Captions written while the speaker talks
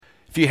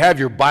If you have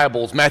your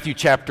Bibles, Matthew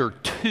chapter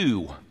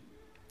 2,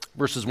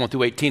 verses 1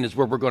 through 18 is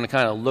where we're going to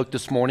kind of look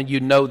this morning.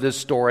 You know this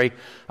story.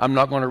 I'm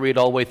not going to read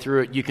all the way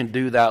through it. You can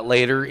do that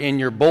later. In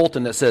your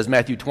bulletin, it says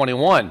Matthew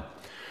 21.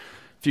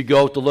 If you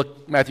go to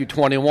look Matthew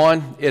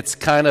 21, it's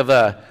kind of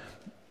a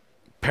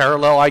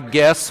parallel, I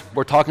guess.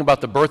 We're talking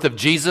about the birth of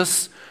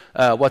Jesus,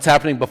 what's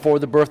happening before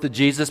the birth of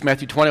Jesus.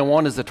 Matthew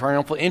 21 is the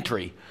triumphal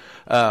entry.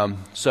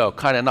 So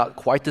kind of not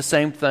quite the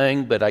same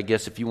thing, but I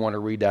guess if you want to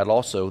read that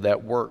also,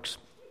 that works.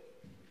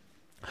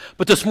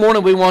 But this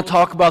morning we want to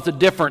talk about the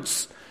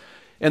difference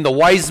in the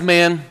wise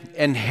men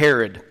and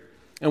Herod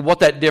and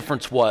what that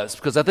difference was,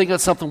 because I think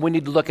that's something we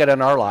need to look at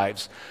in our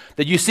lives.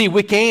 That you see,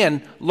 we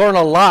can learn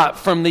a lot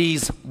from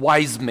these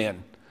wise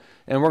men,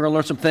 and we're going to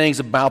learn some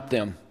things about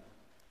them.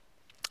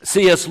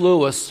 C.S.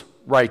 Lewis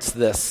writes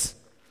this.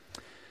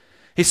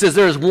 He says,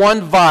 "There is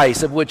one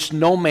vice of which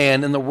no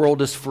man in the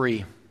world is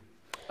free,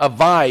 a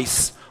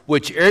vice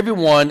which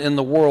everyone in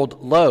the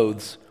world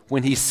loathes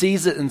when he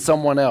sees it in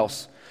someone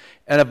else,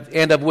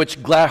 and of which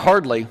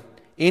hardly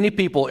any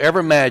people ever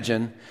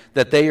imagine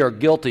that they are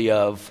guilty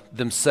of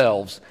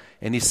themselves."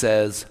 And he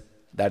says,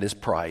 that is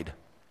pride.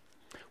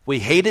 We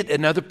hate it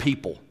in other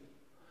people,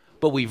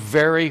 but we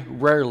very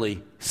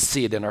rarely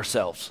see it in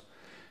ourselves.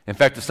 In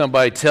fact, if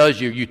somebody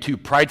tells you you're too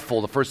prideful,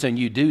 the first thing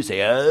you do is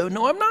say, "Oh,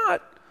 no, I'm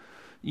not."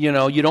 You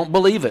don't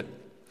believe it.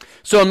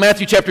 So in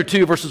Matthew chapter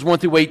 2, verses 1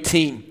 through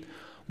 18,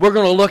 we're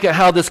going to look at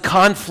how this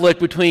conflict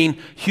between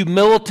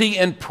humility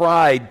and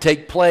pride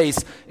take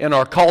place in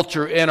our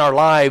culture, in our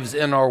lives,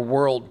 in our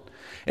world,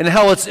 and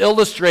how it's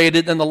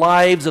illustrated in the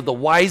lives of the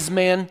wise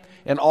men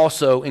and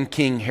also in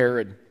King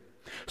Herod.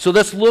 So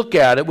let's look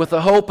at it with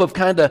the hope of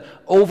kind of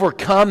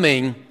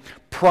overcoming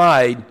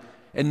pride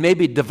and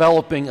maybe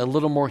developing a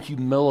little more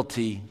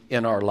humility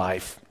in our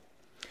life.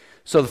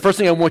 So the first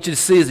thing I want you to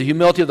see is the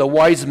humility of the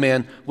wise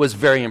men was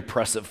very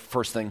impressive,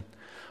 first thing.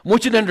 I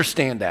want you to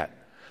understand that.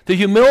 The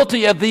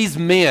humility of these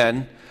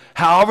men,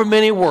 however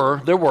many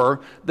there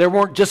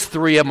weren't just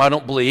three of them, I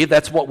don't believe.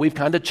 That's what we've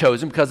kind of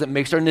chosen because it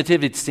makes our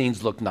nativity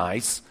scenes look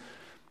nice.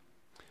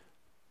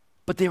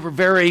 But they were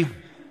very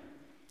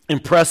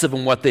impressive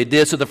in what they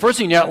did. So the first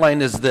thing you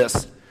outline is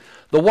this.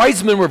 The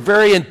wise men were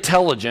very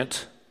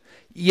intelligent,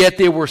 yet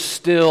they were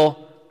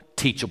still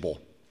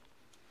teachable.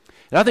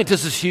 And I think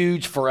this is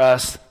huge for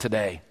us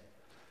today.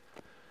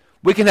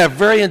 We can have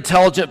very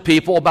intelligent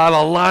people about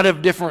a lot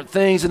of different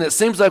things, and it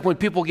seems like when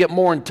people get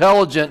more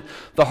intelligent,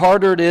 the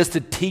harder it is to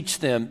teach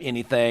them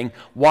anything.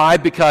 Why?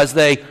 Because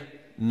they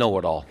know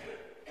it all.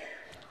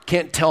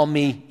 Can't tell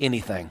me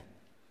anything.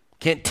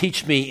 Can't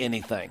teach me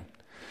anything.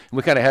 And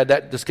we kind of had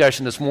that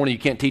discussion this morning. You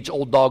can't teach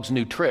old dogs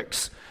new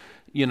tricks,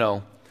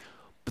 but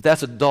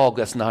that's a dog,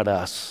 that's not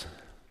us.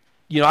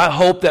 I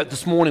hope that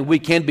this morning we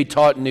can be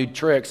taught new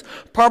tricks.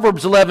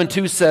 Proverbs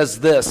 11:2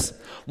 says this,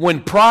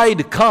 "When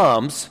pride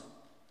comes,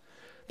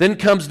 then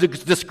comes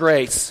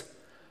disgrace,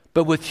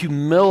 but with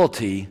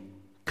humility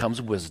comes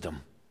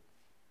wisdom."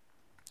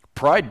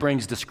 Pride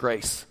brings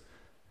disgrace,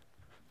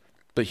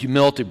 but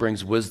humility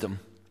brings wisdom.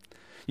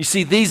 You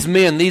see, these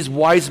men, these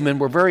wise men,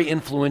 were very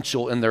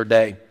influential in their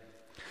day.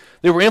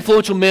 They were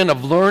influential men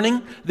of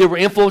learning. They were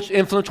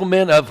influential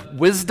men of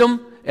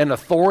wisdom and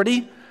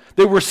authority.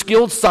 They were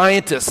skilled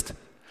scientists.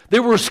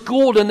 They were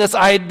schooled in this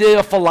idea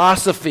of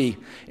philosophy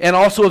and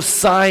also of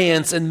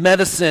science and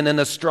medicine and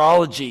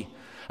astrology.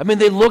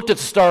 They looked at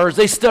the stars,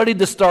 they studied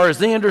the stars,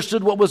 they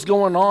understood what was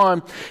going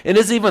on, and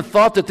it's even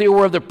thought that they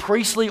were of the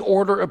priestly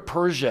order of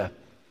Persia.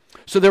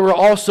 So they were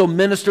also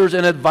ministers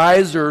and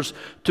advisors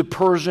to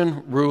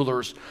Persian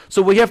rulers.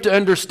 So we have to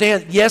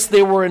understand, yes,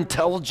 they were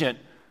intelligent.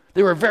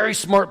 They were very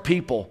smart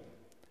people,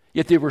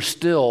 yet they were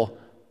still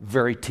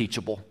very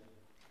teachable.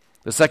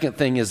 The second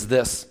thing is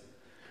this.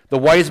 The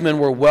wise men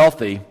were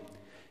wealthy,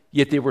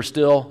 yet they were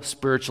still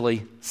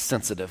spiritually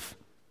sensitive.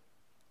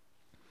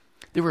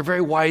 They were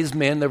very wise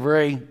men. They're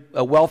very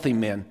wealthy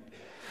men.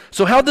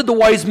 So how did the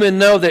wise men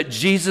know that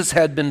Jesus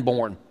had been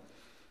born?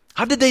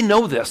 How did they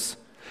know this?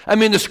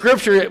 The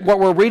scripture, what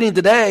we're reading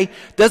today,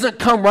 doesn't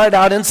come right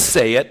out and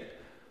say it.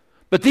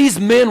 But these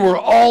men were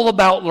all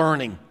about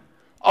learning,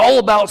 all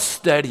about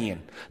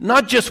studying.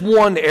 Not just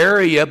one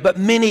area, but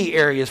many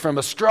areas, from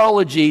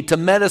astrology to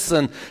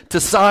medicine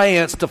to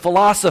science to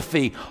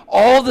philosophy.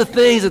 All the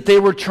things that they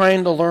were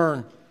trying to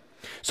learn.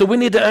 So we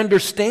need to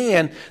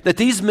understand that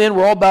these men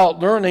were all about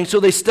learning. So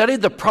they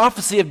studied the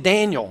prophecy of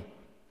Daniel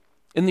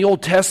in the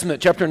Old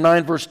Testament, chapter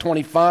 9, verse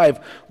 25,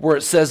 where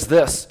it says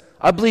this.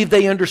 I believe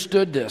they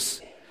understood this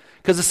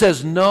because it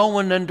says, "No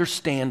one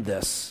understand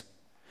this.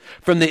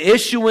 From the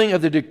issuing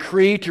of the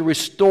decree to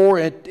restore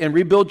and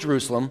rebuild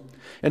Jerusalem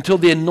until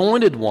the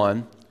anointed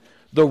one,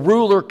 the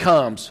ruler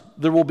comes,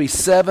 there will be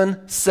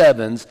 7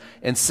 sevens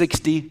and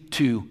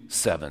 62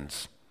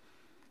 sevens."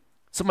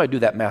 Somebody do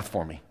that math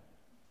for me.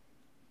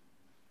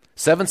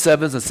 7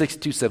 sevens and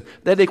 62 sevens.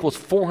 That equals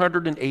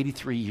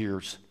 483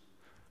 years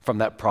from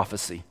that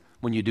prophecy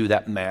when you do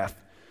that math.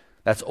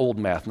 That's old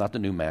math, not the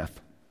new math.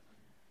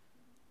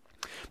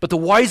 But the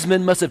wise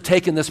men must have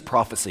taken this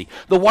prophecy.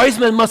 The wise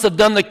men must have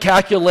done the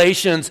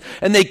calculations,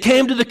 and they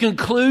came to the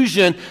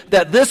conclusion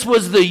that this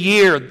was the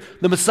year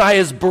the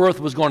Messiah's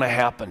birth was going to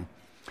happen.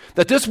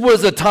 That this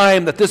was the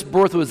time that this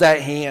birth was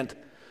at hand.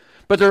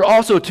 But there are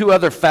also two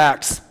other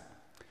facts.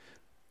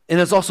 And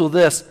it's also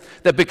this,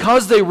 that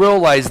because they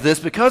realized this,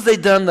 because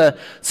they'd done the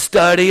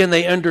study and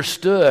they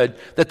understood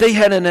that they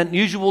had an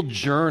unusual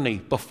journey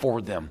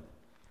before them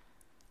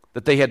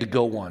that they had to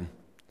go on.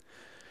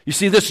 You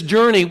see, this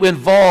journey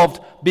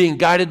involved being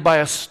guided by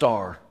a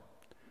star.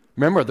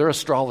 Remember, they're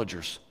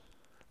astrologers.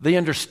 They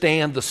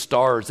understand the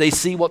stars. They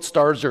see what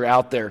stars are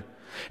out there.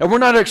 And we're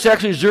not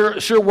exactly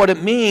sure what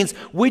it means.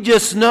 We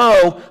just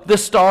know the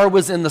star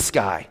was in the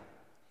sky.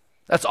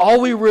 That's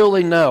all we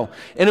really know.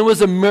 And it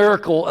was a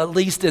miracle, at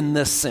least in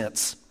this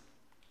sense.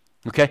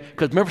 Okay?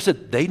 Because remember I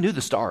said they knew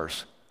the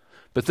stars.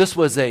 But this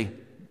was a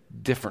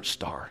different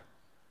star.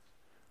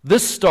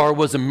 This star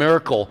was a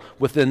miracle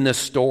within this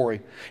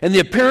story. And the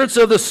appearance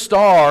of the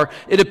star,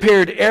 it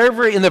appeared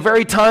in the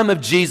very time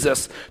of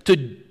Jesus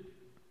to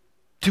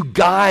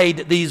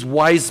guide these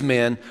wise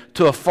men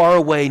to a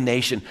faraway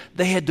nation.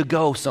 They had to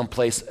go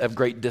someplace of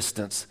great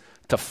distance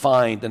to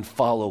find and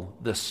follow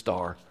this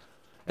star.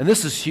 And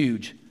this is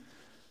huge.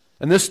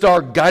 And this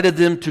star guided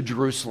them to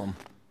Jerusalem.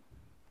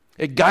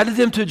 It guided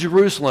them to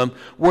Jerusalem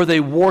where they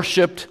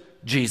worshiped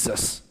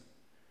Jesus.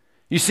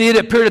 You see, it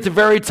appeared at the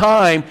very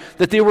time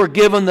that they were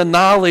given the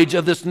knowledge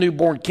of this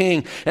newborn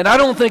king. And I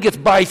don't think it's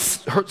by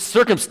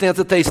circumstance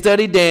that they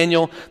studied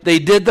Daniel, they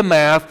did the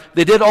math,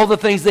 they did all the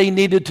things they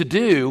needed to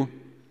do,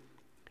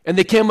 and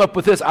they came up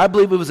with this. I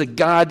believe it was a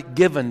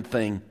God-given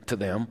thing to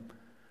them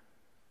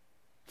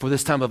for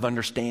this time of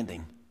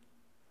understanding.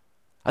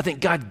 I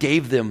think God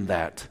gave them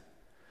that.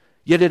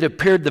 Yet it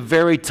appeared the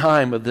very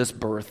time of this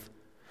birth.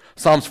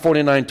 Psalms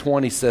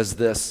 49:20 says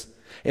this,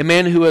 "A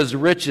man who has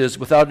riches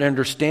without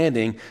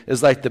understanding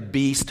is like the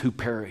beast who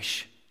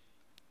perish."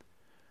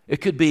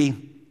 It could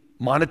be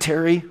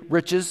monetary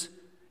riches.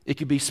 It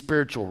could be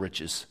spiritual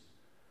riches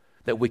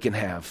that we can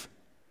have.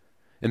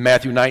 In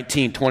Matthew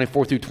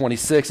 19:24 through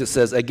 26, it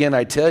says, "Again,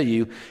 I tell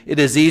you, it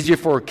is easier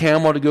for a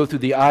camel to go through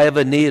the eye of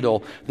a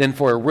needle than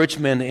for a rich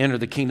man to enter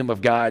the kingdom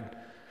of God."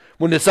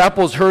 When the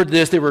disciples heard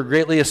this, they were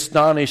greatly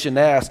astonished and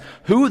asked,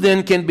 "Who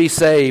then can be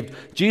saved?"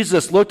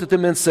 Jesus looked at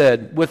them and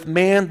said, "With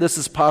man this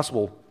is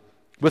possible.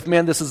 With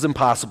man this is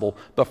impossible,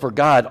 but for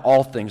God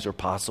all things are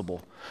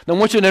possible." Now I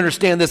want you to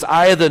understand this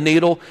eye of the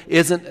needle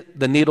isn't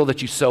the needle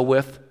that you sew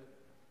with.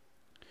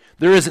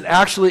 There is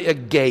actually a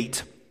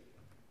gate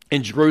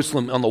in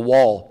Jerusalem on the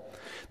wall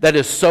that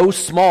is so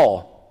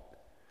small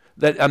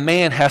that a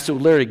man has to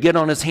literally get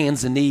on his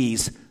hands and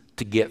knees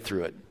to get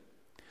through it.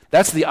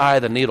 That's the eye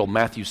of the needle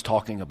Matthew's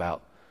talking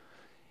about.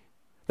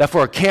 That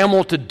for a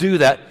camel to do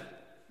that,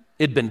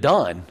 it'd been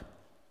done,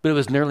 but it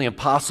was nearly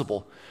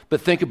impossible.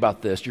 But think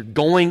about this. You're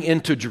going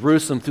into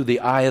Jerusalem through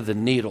the eye of the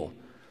needle,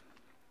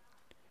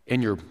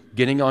 and you're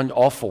getting on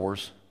all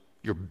fours.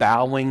 You're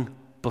bowing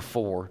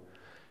before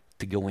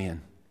to go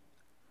in.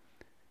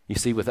 You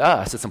see, with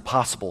us, it's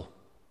impossible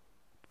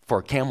for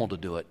a camel to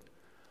do it.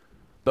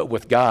 But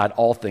with God,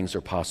 all things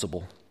are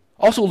possible.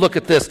 Also look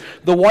at this.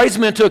 The wise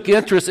men took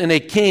interest in a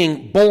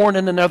king born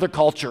in another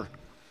culture.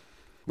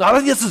 Now, I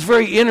think this is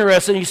very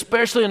interesting,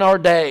 especially in our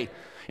day,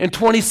 in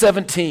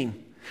 2017,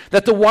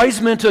 that the wise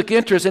men took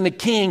interest in a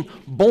king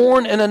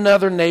born in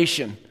another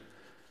nation.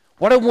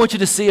 What I want you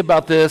to see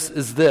about this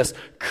is this.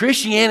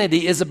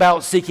 Christianity is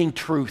about seeking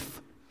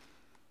truth,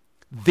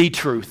 the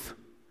truth.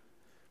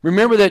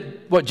 Remember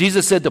that what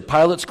Jesus said to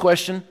Pilate's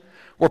question?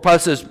 Where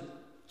Pilate says,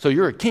 "So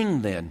you're a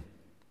king then?"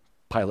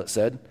 Pilate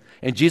said.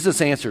 And Jesus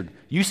answered,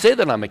 "You say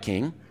that I'm a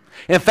king.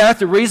 In fact,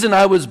 the reason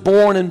I was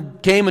born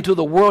and came into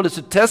the world is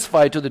to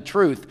testify to the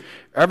truth.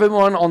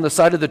 Everyone on the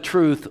side of the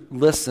truth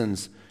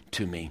listens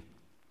to me."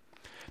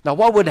 Now,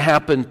 what would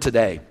happen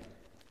today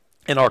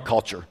in our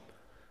culture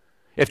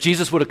if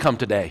Jesus would have come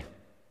today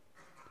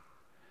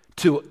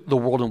to the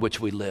world in which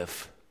we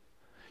live?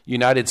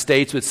 United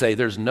States would say,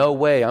 "There's no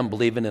way I'm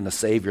believing in a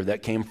Savior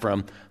that came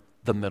from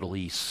the Middle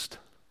East.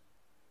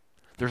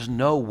 There's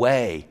no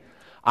way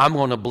I'm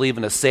going to believe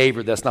in a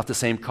Savior that's not the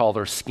same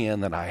color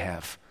skin that I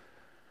have.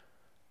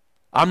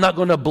 I'm not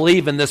going to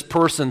believe in this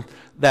person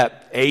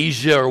that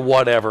Asia or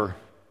whatever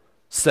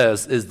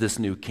says is this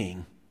new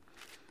king."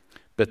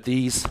 But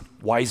these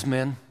wise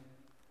men,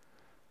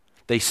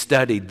 they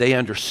studied, they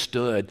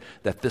understood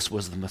that this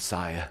was the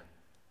Messiah.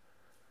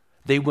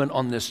 They went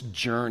on this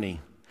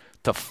journey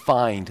to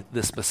find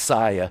this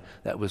Messiah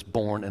that was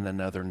born in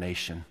another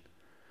nation.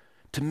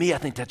 To me, I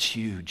think that's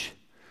huge.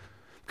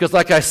 Because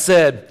like I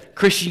said,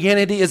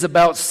 Christianity is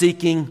about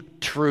seeking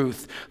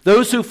truth.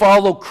 Those who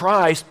follow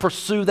Christ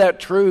pursue that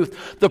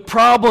truth. The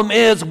problem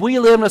is we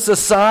live in a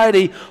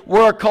society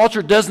where our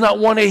culture does not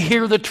want to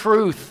hear the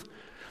truth.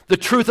 The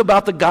truth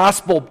about the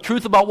gospel,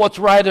 truth about what's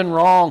right and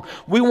wrong.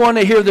 We want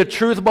to hear the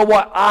truth about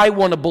what I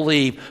want to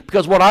believe.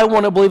 Because what I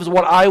want to believe is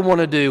what I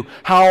want to do,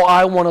 how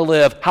I want to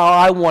live, how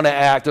I want to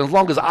act. And as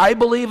long as I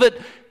believe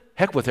it,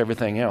 heck with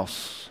everything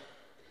else.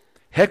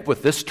 Heck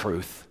with this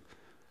truth.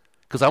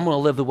 Because I'm going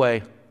to live the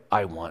way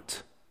I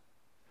want.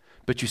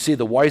 But you see,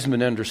 the wise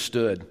men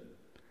understood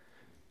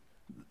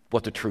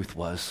what the truth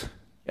was,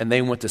 and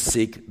they went to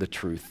seek the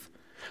truth.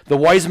 The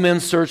wise men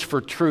searched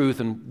for truth,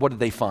 and what did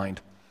they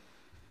find?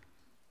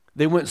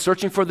 They went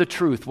searching for the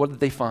truth. What did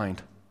they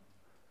find?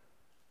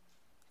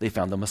 They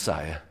found the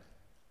Messiah.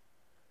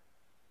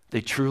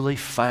 They truly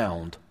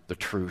found the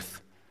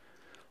truth.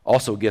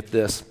 Also, get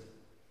this.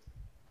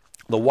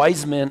 The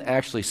wise men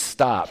actually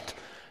stopped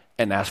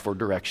and asked for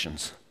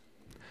directions.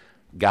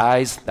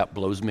 Guys, that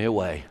blows me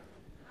away.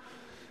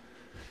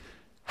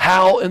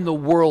 How in the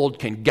world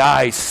can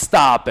guys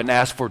stop and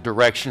ask for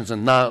directions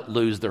and not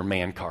lose their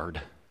man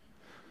card?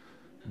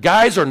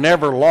 Guys are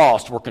never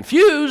lost. We're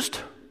confused,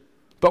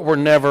 but we're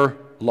never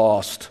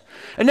lost.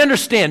 And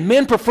understand,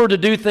 men prefer to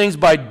do things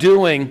by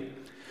doing,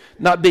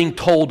 not being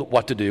told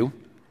what to do.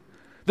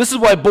 This is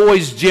why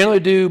boys generally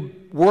do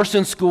worse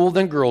in school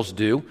than girls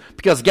do,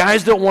 because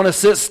guys don't want to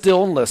sit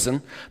still and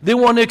listen. They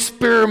want to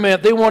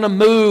experiment. They want to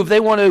move. They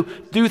want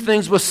to do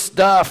things with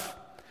stuff.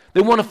 They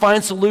want to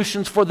find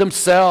solutions for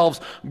themselves.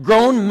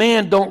 Grown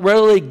men don't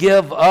readily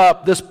give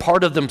up this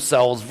part of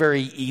themselves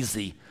very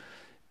easy.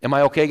 Am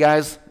I okay,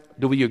 guys?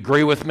 Do you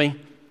agree with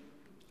me?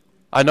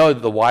 I know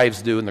the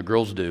wives do and the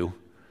girls do.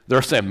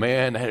 They're saying,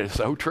 man, that is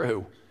so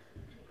true.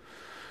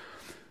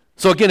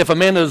 So again, if a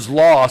man is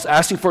lost,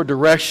 asking for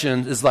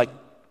direction is like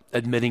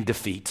admitting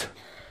defeat.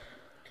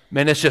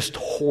 Man, it's just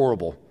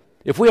horrible.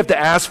 If we have to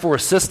ask for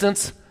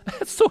assistance,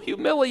 it's so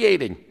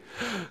humiliating.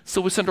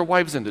 So we send our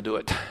wives in to do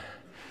it.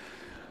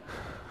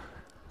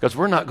 Because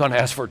we're not going to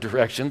ask for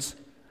directions.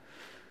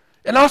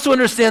 And also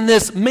understand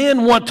this,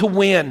 men want to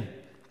win.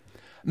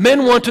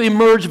 Men want to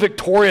emerge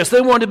victorious. They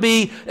want to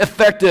be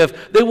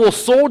effective. They will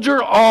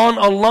soldier on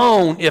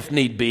alone if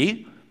need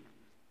be,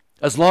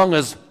 as long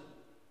as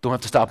don't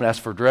have to stop and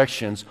ask for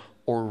directions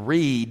or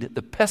read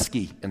the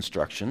pesky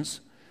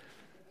instructions.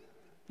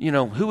 You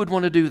know, who would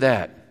want to do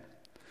that?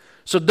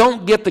 So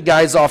don't get the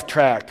guys off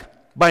track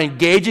by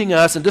engaging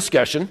us in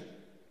discussion,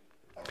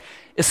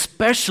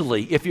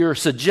 especially if you're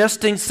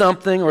suggesting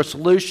something or a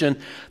solution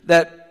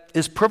that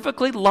is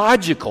perfectly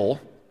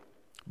logical,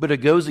 but it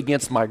goes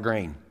against my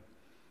grain.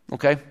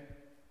 Okay?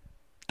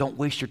 Don't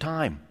waste your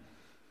time.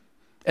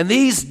 And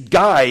these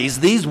guys,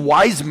 these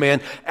wise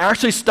men,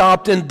 actually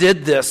stopped and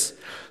did this.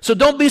 So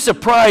don't be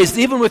surprised,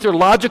 even with your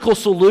logical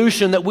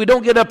solution, that we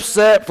don't get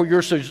upset for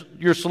your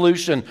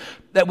solution,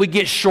 that we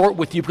get short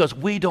with you because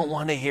we don't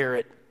want to hear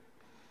it.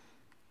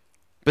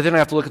 But then I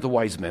have to look at the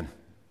wise men.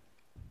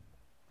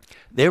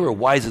 They were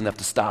wise enough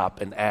to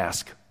stop and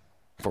ask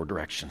for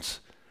directions.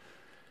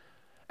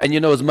 And you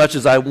know, as much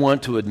as I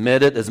want to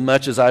admit it, as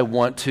much as I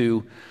want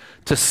to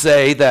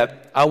say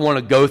that I want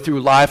to go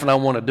through life and I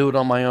want to do it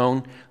on my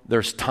own,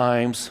 there's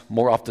times,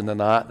 more often than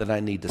not, that I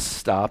need to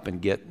stop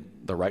and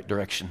get the right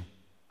direction.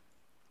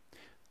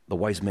 The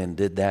wise men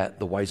did that.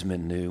 The wise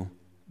men knew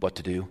what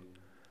to do.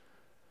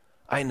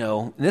 I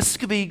know, and this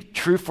could be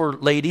true for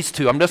ladies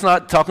too. I'm just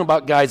not talking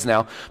about guys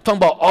now. I'm talking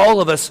about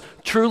all of us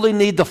truly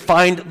need to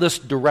find this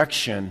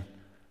direction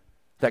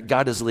that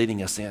God is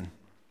leading us in.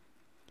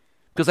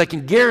 Because I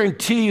can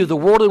guarantee you the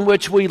world in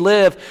which we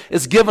live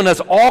is giving us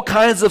all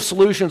kinds of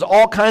solutions,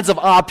 all kinds of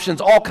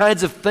options, all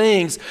kinds of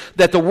things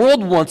that the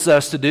world wants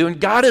us to do. And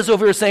God is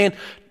over here saying,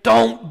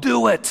 don't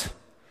do it.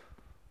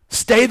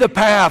 Stay the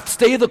path,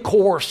 stay the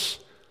course.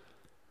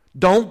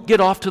 Don't get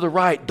off to the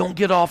right, don't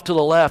get off to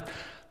the left.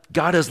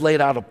 God has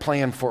laid out a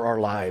plan for our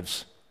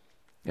lives.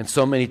 And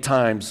so many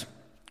times,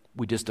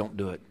 we just don't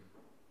do it.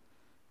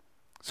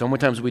 So many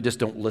times we just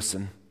don't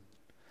listen.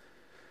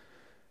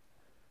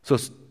 So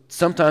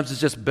sometimes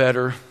it's just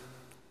better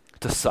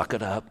to suck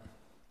it up.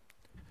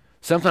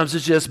 Sometimes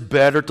it's just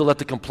better to let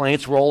the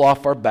complaints roll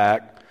off our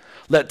back,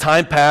 let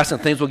time pass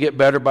and things will get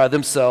better by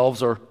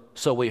themselves, or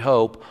so we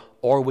hope,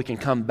 or we can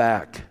come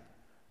back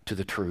to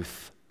the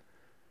truth.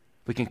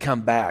 We can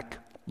come back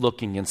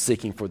looking and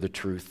seeking for the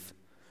truth.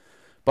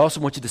 But I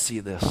also want you to see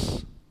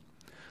this.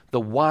 The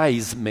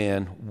wise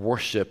men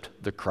worshiped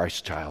the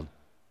Christ child.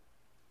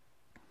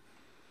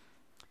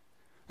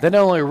 They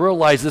not only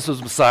realized this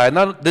was Messiah,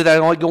 not did they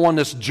only go on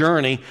this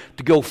journey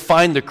to go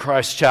find the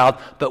Christ child,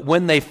 but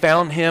when they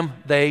found him,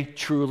 they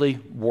truly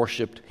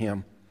worshiped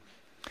him.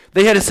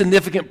 They had a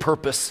significant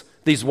purpose,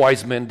 these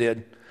wise men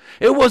did.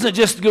 It wasn't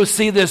just to go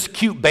see this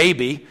cute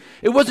baby.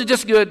 It wasn't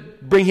just to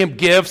bring him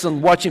gifts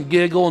and watch him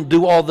giggle and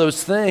do all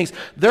those things.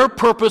 Their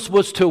purpose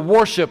was to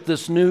worship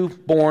this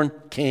newborn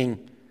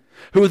king,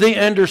 who they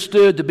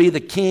understood to be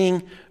the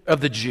King of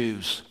the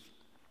Jews.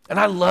 And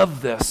I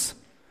love this.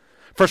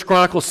 1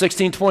 Chronicles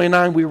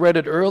 16:29, we read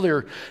it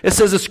earlier. It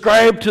says,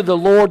 ascribe to the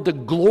Lord the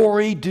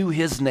glory due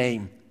his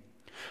name.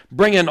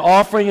 Bring an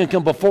offering and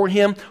come before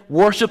him.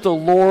 Worship the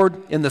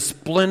Lord in the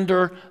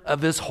splendor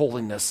of his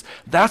holiness.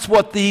 That's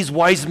what these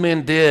wise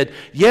men did.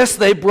 Yes,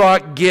 they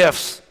brought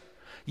gifts.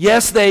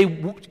 Yes,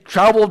 they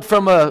traveled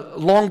from a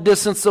long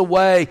distance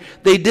away.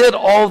 They did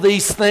all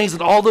these things,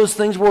 and all those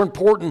things were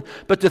important.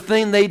 But the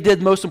thing they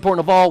did most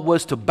important of all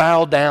was to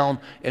bow down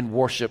and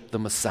worship the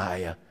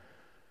Messiah,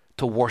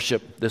 to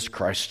worship this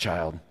Christ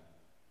child.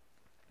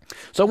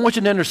 So I want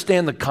you to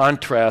understand the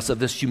contrast of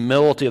this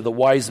humility of the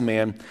wise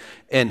man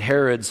and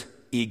Herod's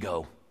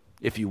ego,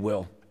 if you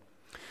will.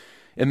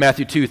 In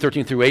Matthew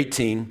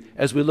 2:13-18,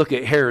 as we look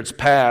at Herod's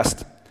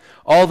past,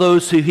 all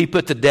those who he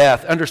put to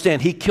death,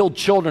 understand he killed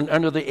children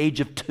under the age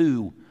of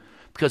 2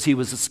 because he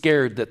was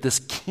scared that this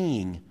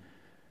king,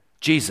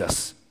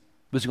 Jesus,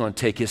 was going to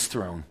take his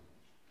throne.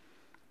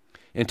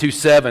 In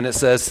 2:7, it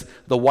says,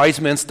 the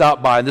wise men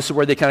stopped by, and this is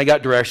where they kind of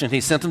got direction.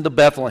 He sent them to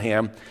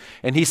Bethlehem,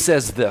 and he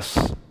says this.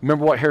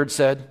 Remember what Herod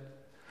said?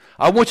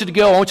 I want you to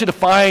go. I want you to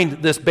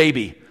find this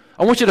baby.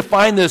 I want you to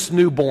find this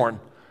newborn.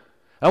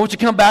 I want you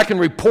to come back and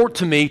report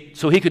to me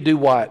so he could do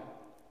what?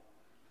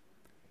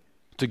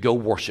 To go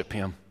worship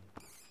him.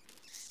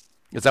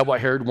 Is that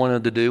what Herod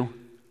wanted to do?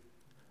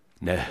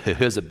 No, it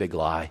was a big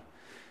lie.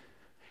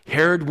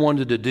 Herod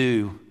wanted to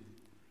do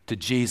to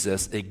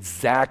Jesus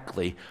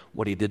exactly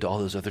what he did to all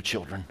those other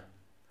children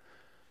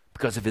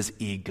because of his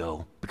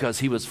ego, because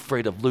he was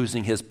afraid of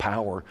losing his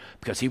power,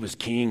 because he was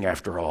king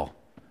after all,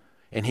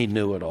 and he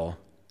knew it all.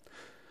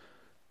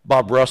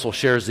 Bob Russell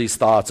shares these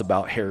thoughts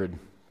about Herod.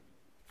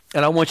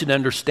 And I want you to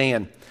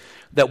understand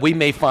that we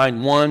may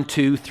find 1,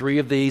 2, 3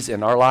 of these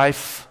in our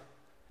life,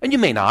 and you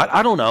may not,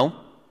 I don't know.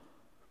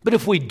 But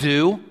if we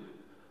do,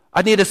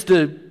 I need us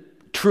to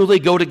truly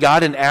go to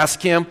God and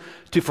ask him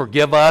to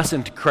forgive us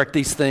and to correct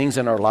these things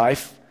in our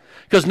life.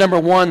 Because number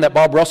one that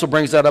Bob Russell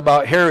brings out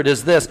about Herod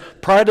is this: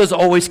 pride is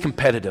always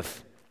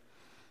competitive.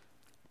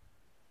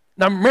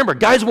 Now remember,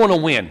 guys want to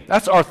win.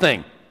 That's our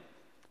thing.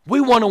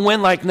 We want to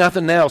win like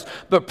nothing else.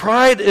 But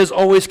pride is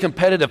always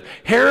competitive.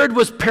 Herod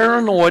was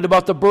paranoid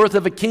about the birth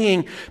of a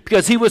king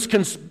because he was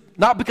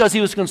not because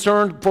he was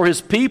concerned for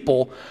his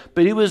people,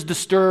 but he was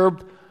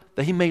disturbed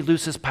that he may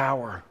lose his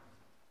power.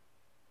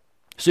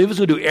 So he was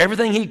going to do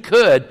everything he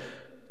could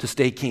to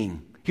stay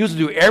king. He was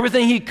going to do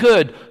everything he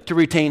could to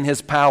retain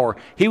his power.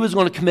 He was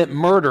going to commit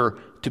murder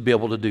to be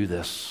able to do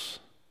this.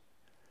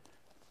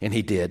 And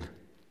he did.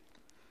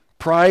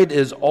 Pride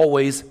is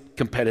always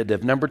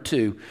competitive. Number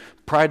 2,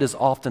 pride is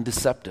often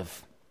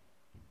deceptive.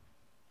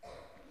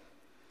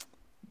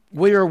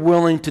 We are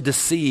willing to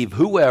deceive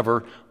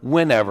whoever,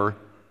 whenever,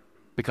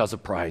 because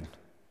of pride.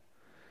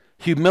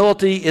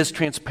 Humility is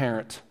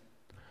transparent.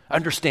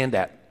 Understand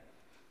that.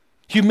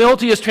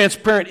 Humility is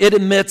transparent. It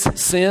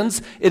admits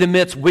sins. It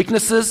admits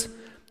weaknesses.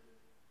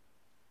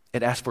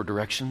 It asks for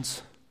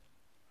directions.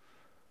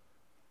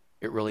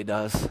 It really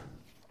does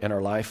in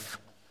our life.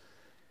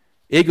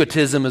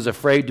 Egotism is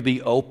afraid to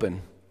be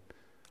open.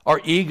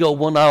 Our ego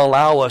will not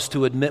allow us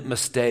to admit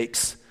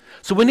mistakes.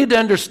 So we need to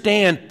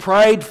understand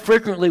pride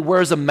frequently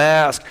wears a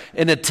mask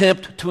in an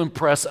attempt to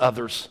impress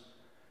others.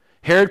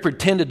 Herod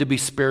pretended to be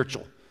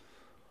spiritual.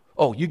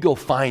 Oh, you go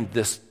find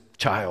this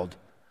child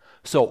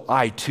so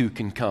I too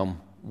can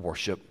come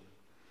worship.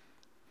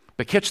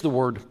 But catch the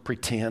word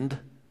pretend.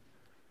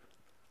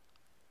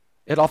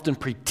 It often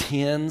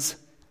pretends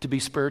to be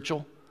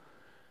spiritual.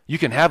 You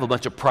can have a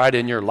bunch of pride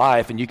in your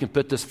life and you can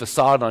put this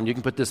facade on, you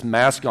can put this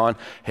mask on.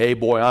 Hey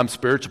boy, I'm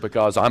spiritual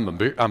because I'm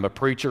a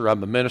preacher,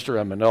 I'm a minister,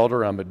 I'm an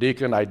elder, I'm a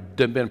deacon, I've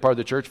been part of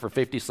the church for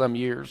 50 some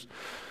years.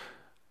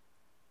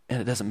 And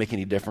it doesn't make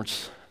any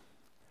difference.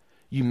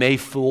 You may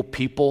fool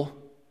people,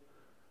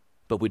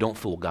 but we don't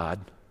fool God.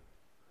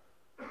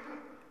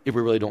 If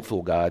we really don't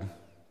fool God.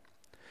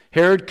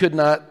 Herod could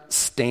not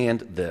stand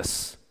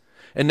this.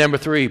 And number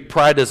 3,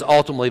 pride is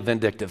ultimately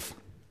vindictive.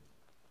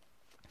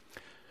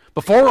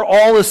 Before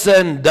all is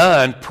said and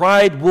done,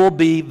 pride will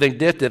be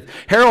vindictive.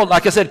 Herod,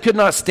 like I said, could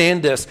not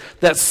stand this,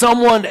 that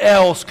someone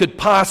else could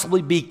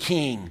possibly be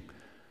king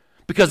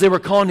because they were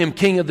calling him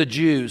king of the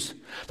Jews.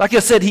 Like I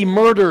said, he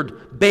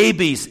murdered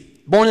babies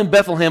born in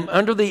Bethlehem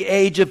under the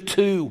age of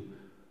 2.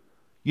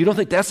 You don't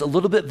think that's a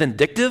little bit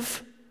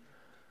vindictive?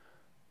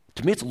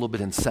 To me, it's a little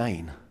bit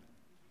insane.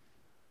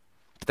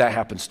 But that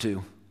happens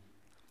too.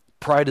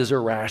 Pride is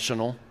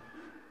irrational.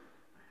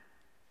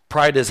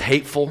 Pride is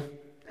hateful.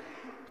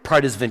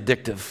 Pride is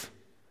vindictive.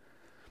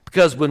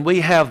 Because when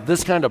we have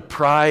this kind of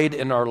pride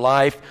in our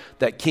life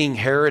that King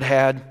Herod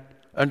had,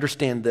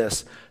 understand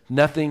this: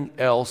 nothing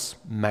else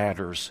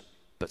matters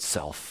but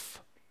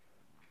self.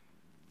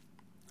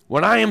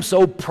 When I am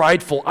so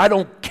prideful, I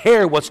don't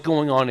care what's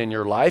going on in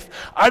your life.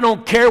 I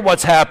don't care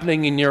what's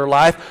happening in your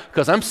life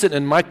because I'm sitting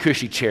in my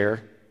cushy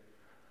chair.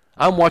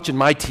 I'm watching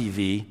my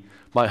TV,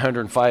 my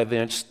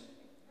 105-inch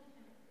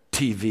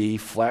TV,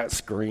 flat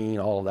screen,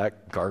 all of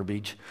that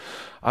garbage.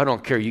 I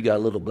don't care you got a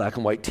little black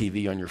and white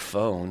TV on your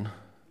phone.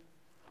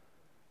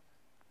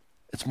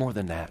 It's more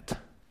than that.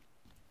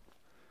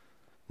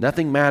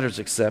 Nothing matters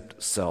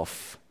except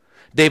self.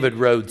 David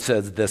Rhodes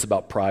says this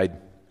about pride.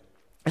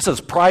 He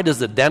says, pride is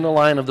the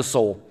dandelion of the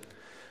soul.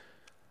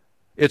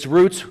 Its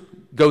roots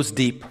goes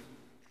deep.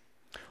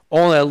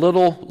 Only a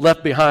little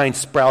left behind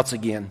sprouts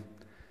again.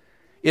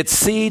 Its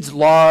seeds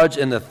lodge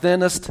in the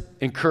thinnest,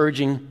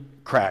 encouraging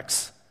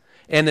cracks,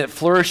 and it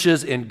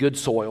flourishes in good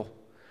soil.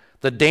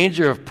 The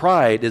danger of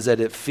pride is that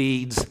it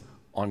feeds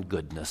on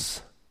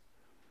goodness.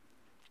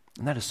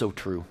 And that is so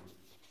true.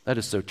 That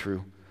is so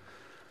true.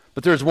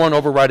 But there's one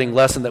overriding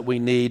lesson that we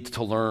need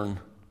to learn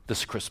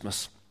this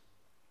Christmas.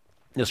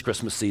 this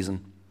Christmas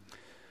season.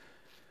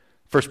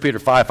 1 Peter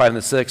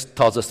 5:5-6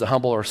 tells us to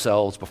humble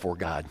ourselves before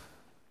God.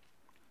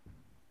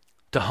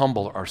 To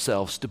humble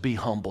ourselves, to be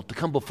humble, to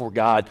come before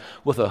God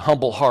with a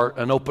humble heart,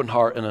 an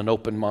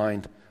open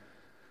mind.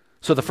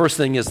 So the first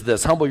thing is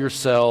this: humble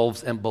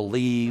yourselves and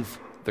believe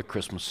the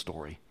Christmas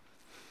story.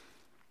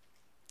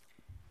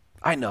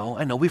 I know,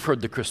 we've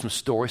heard the Christmas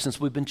story since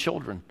we've been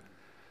children.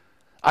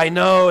 I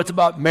know it's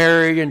about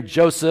Mary and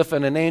Joseph,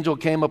 and an angel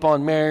came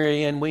upon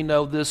Mary, and we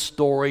know this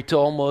story to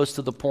almost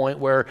to the point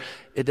where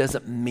it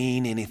doesn't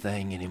mean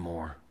anything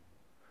anymore.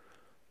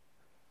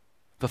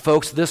 But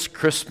folks, this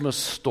Christmas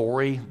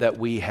story that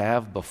we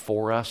have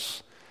before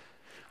us,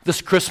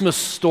 this Christmas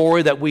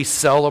story that we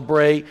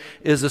celebrate,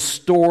 is a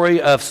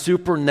story of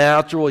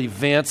supernatural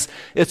events.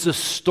 It's a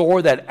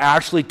story that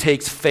actually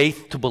takes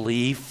faith to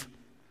believe.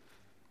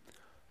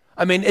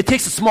 I mean, it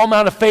takes a small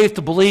amount of faith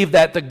to believe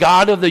that the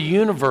God of the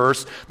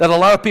universe, that a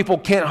lot of people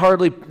can't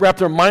hardly wrap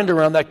their mind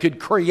around, that could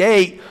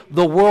create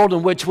the world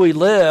in which we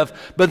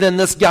live, but then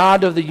this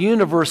God of the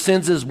universe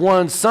sends his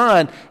one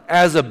son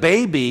as a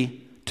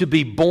baby to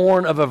be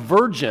born of a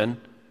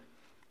virgin.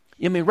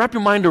 I mean, wrap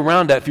your mind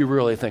around that if you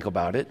really think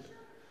about it.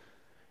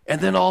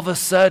 And then all of a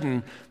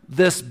sudden,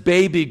 this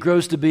baby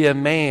grows to be a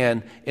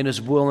man and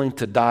is willing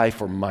to die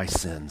for my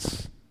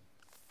sins.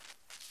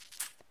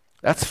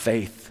 That's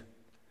faith.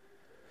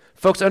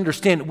 Folks,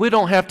 understand, we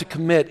don't have to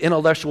commit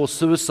intellectual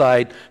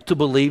suicide to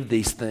believe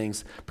these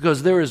things,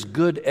 because there is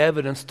good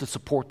evidence to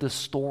support this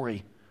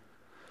story.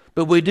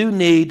 But we do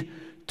need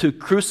to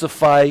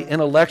crucify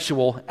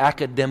intellectual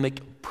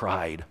academic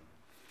pride.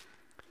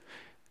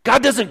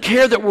 God doesn't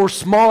care that we're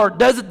smart.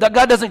 God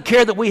doesn't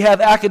care that we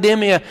have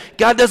academia.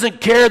 God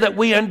doesn't care that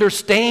we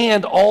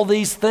understand all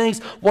these things.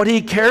 What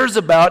he cares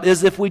about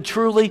is if we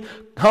truly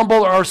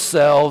humble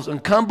ourselves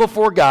and come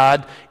before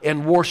God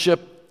and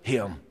worship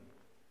him.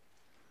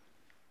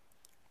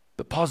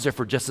 But pause there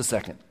for just a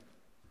second.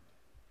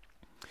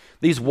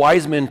 These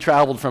wise men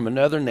traveled from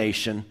another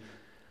nation.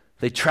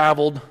 They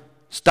traveled,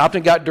 stopped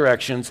and got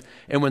directions,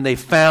 and when they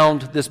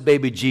found this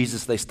baby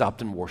Jesus, they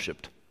stopped and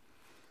worshiped.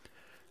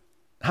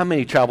 How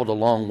many traveled a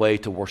long way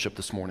to worship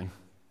this morning?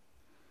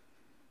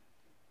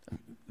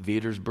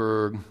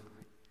 Petersburg.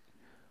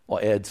 Well,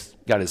 Ed's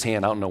got his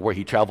hand. I don't know where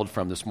he traveled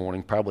from this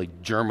morning. Probably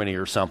Germany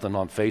or something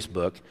on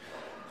Facebook.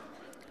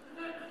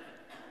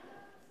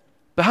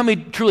 But how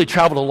many truly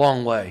traveled a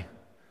long way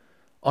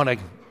on a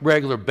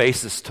regular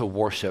basis to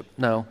worship?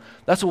 No.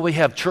 That's why we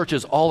have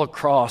churches all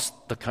across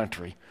the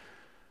country.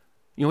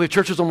 You know, we have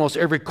churches almost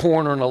every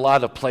corner in a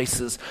lot of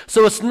places.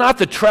 So it's not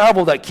the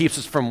travel that keeps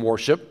us from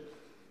worship.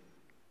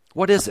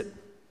 What is it?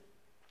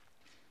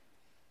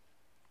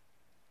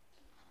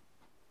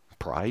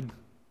 Pride?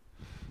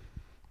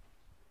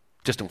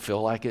 Just don't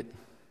feel like it?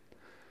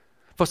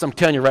 Folks, I'm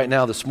telling you right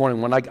now this morning,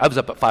 when I was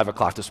up at 5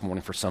 o'clock this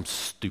morning for some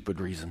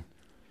stupid reason.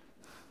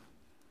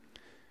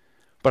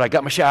 But I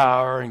got my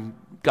shower and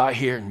got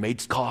here and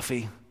made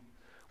coffee,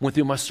 went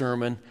through my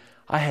sermon.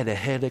 I had a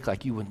headache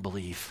like you wouldn't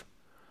believe.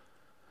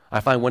 I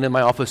finally went in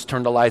my office,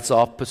 turned the lights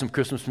off, put some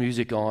Christmas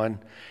music on,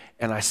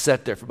 and I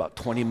sat there for about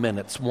 20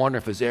 minutes,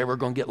 wondering if it's ever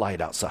going to get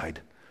light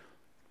outside.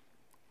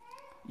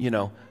 You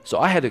know, so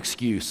I had an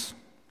excuse.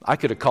 I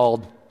could have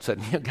called, said,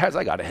 guys,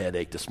 I got a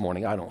headache this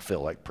morning. I don't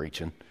feel like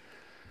preaching.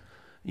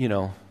 You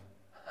know,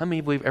 how many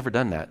of you have ever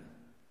done that?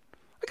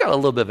 I got a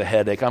little bit of a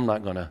headache. I'm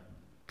not going to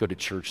go to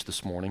church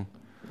this morning.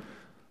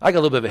 I got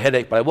a little bit of a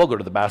headache, but I will go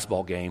to the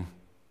basketball game.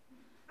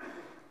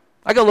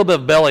 I got a little bit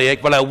of a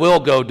bellyache, but I will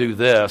go do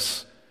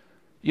this.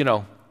 You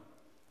know,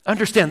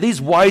 understand, these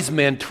wise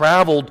men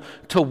traveled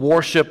to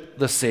worship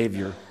the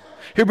Savior.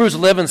 Hebrews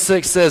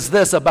 11:6 says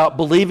this about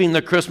believing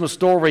the Christmas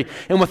story.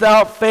 And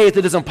without faith,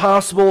 it is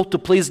impossible to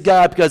please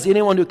God, because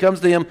anyone who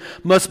comes to him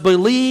must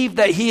believe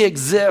that he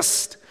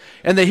exists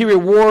and that he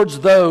rewards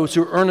those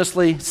who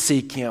earnestly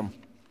seek him.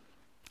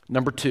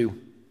 Number 2,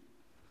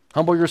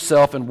 humble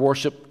yourself and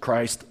worship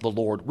Christ the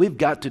Lord. We've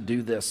got to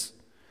do this.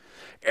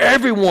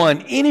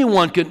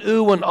 Anyone can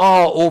ooh and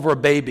ah over a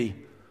baby.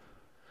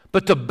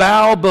 But to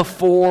bow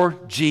before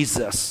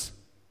Jesus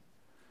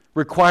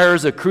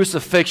requires a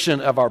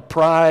crucifixion of our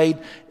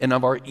pride and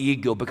of our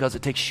ego, because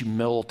it takes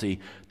humility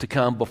to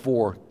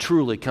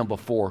truly come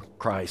before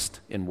Christ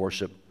in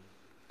worship.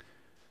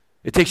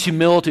 It takes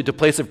humility to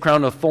place a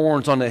crown of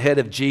thorns on the head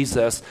of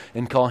Jesus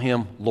and call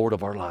him Lord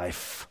of our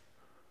life.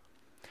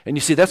 And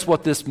you see, that's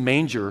what this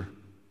manger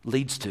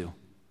leads to.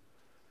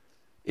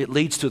 It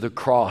leads to the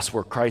cross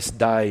where Christ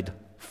died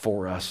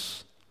for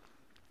us.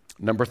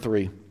 Number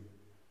 3,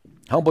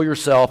 humble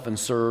yourself and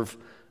serve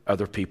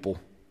other people.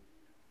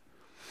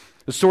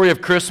 The story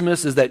of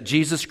Christmas is that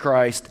Jesus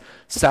Christ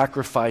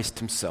sacrificed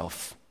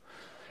himself.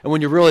 And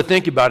when you really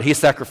think about it, he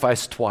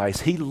sacrificed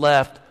twice. He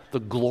left the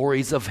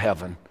glories of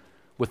heaven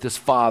with his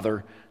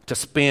Father to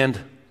spend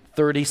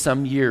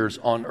 30-some years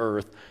on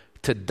earth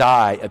to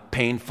die a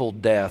painful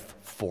death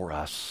for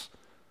us.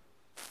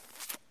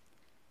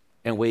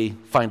 And we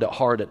find it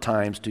hard at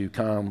times to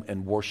come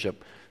and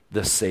worship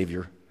this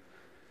Savior.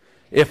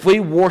 If we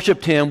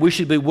worshiped him, we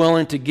should be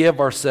willing to give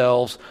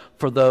ourselves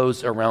for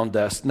those around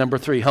us. Number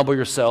 3, humble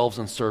yourselves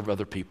and serve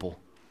other people.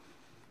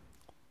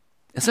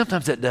 And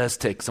sometimes that does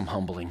take some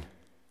humbling.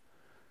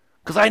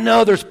 Because I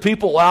know there's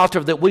people out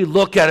there that we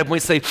look at and we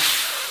say,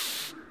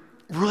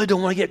 really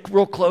don't want to get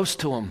real close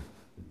to them.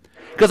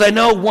 Because I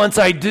know once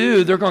I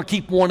do, they're going to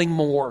keep wanting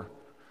more.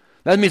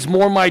 That means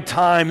more of my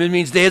time. It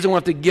means they doesn't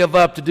want to give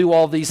up to do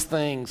all these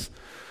things.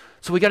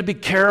 So we got to be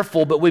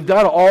careful, but we've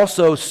got to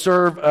also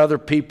serve other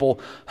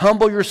people.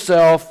 Humble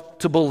yourself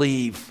to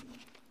believe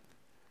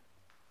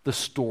the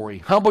story.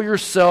 Humble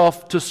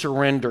yourself to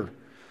surrender.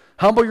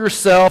 Humble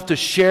yourself to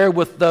share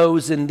with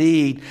those in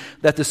need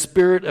that the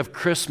spirit of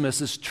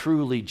Christmas is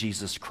truly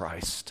Jesus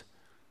Christ.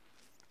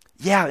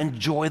 Yeah,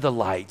 enjoy the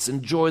lights,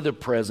 enjoy the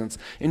presents,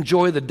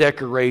 enjoy the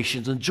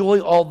decorations, enjoy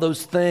all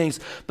those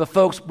things. But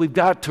folks, we've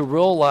got to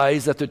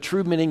realize that the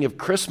true meaning of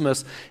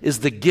Christmas is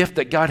the gift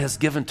that God has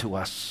given to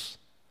us.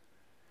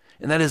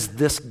 And that is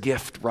this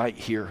gift right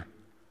here.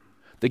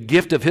 The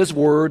gift of his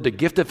word, the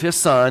gift of his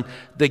son,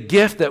 the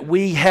gift that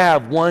we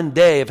have one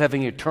day of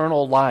having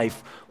eternal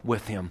life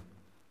with him.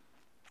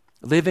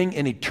 Living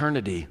in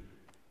eternity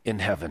in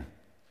heaven.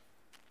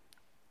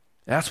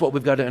 That's what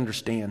we've got to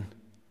understand.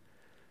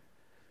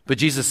 But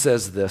Jesus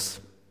says this.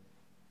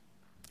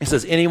 He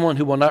says, anyone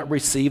who will not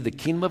receive the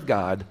kingdom of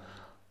God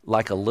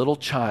like a little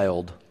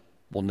child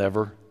will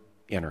never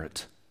enter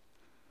it.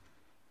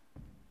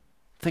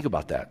 Think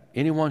about that.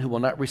 Anyone who will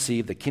not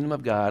receive the kingdom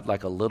of God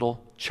like a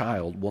little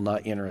child will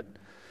not enter it.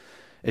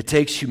 It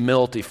takes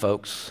humility,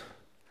 folks.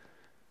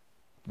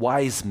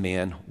 Wise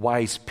men,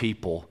 wise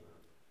people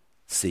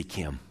seek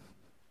him.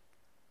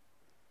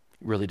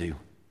 Really do.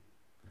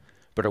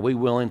 But are we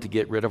willing to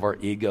get rid of our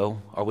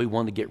ego? Are we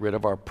willing to get rid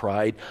of our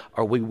pride?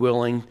 Are we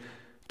willing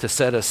to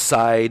set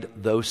aside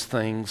those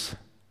things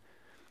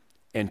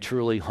and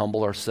truly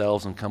humble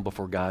ourselves and come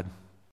before God?